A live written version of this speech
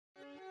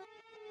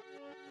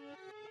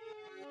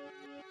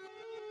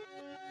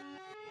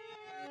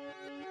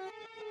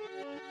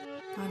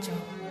Poncho.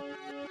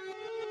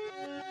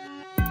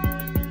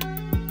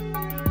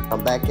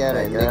 I'm back at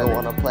it. Nigga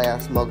wanna play, I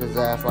smoke his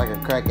ass like a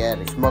crack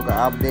addict. Smoker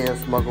out there,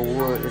 smoking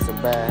wood, it's a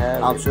bad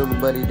habit. I'm shooting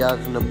buddy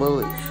dodging the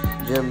bullets.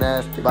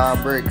 Gymnastics, buy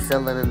a brick,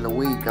 selling in the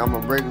week. I'm a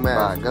brick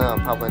master. Buy a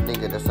gun, pop a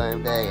nigga the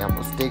same day. I'm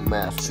a stick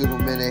master. Shoot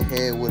him in the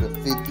head with a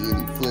 50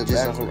 and he flip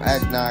back from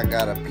act. Now I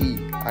gotta pee.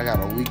 I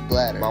got a weak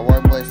bladder. My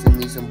work boy sent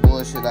me some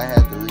bullshit. I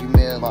had to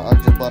remail. My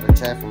uncle just bought a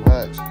chat from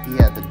Hutch. He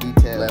had the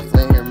details. Left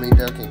Flint here, me,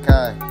 Dirk and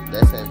Kai.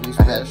 That's as we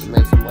I had to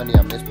make some money.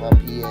 I missed my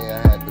PA.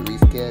 I had to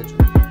reschedule.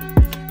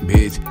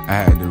 Bitch,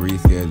 I had to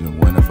reschedule.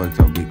 When the fuck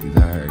your bitch,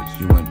 cause I heard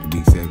she wanted to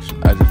be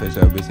sexual. I just fetch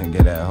your bitch and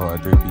get that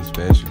hard 3-piece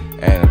special.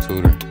 And a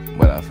tutor,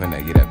 but I'm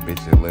finna get that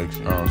bitch a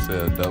lecture. I don't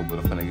sell dope, but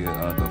I'm finna get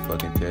Uncle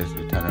fucking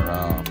Chester. Turn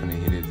around, I'm finna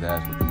hit his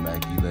ass with the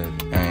Mac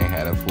 11. I ain't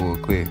had a full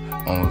clip,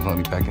 was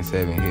only packing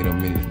 7. Hit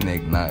him in his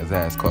neck, knock his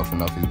ass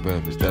coughing off his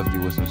breath. Stuffed you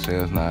with some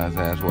shells, knock his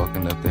ass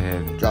walking up to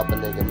heaven. Drop a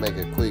nigga, make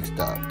a quick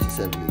stop to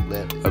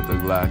 7-Eleven. Up the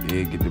Glock,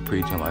 yeah, get to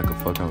preaching like a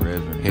fucking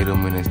reverend. Hit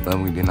him in his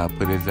stomach, then I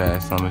put his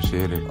ass on the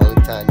shitter.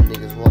 Only time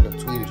niggas wanna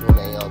tweet is when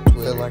they on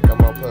Twitter. Feel like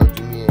I'm on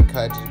PUBG, me and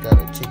Kai just got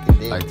a chicken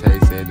dick. Like Tay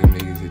said, them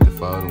niggas hit the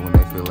photo when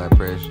they feel like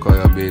pressure. Call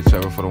your bitch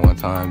over for the one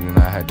time, then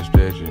I had to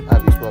stretch it. I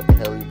be smoking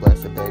heavy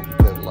blast a day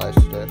because life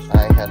stress.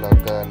 I ain't had no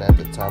gun at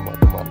the time, I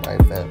put my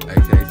knife out.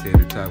 Like Tay said,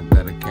 the top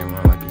got a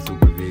camera like a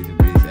supervision.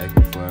 Bitch asked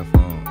me for a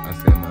phone, I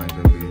said mind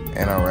your business.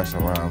 And I rush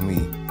around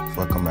me,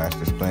 fuck a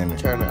master splinter.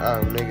 Turn an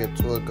arm nigga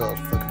to a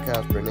ghost, fuck a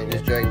Casper nigga.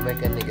 This Drake make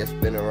a nigga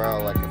spin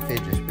around like a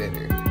fidget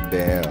spinner.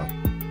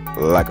 Damn,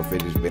 like a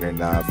fidget spinner,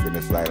 now I'm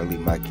finna slide and leave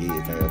my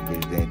kids and your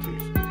bitch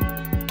dentures.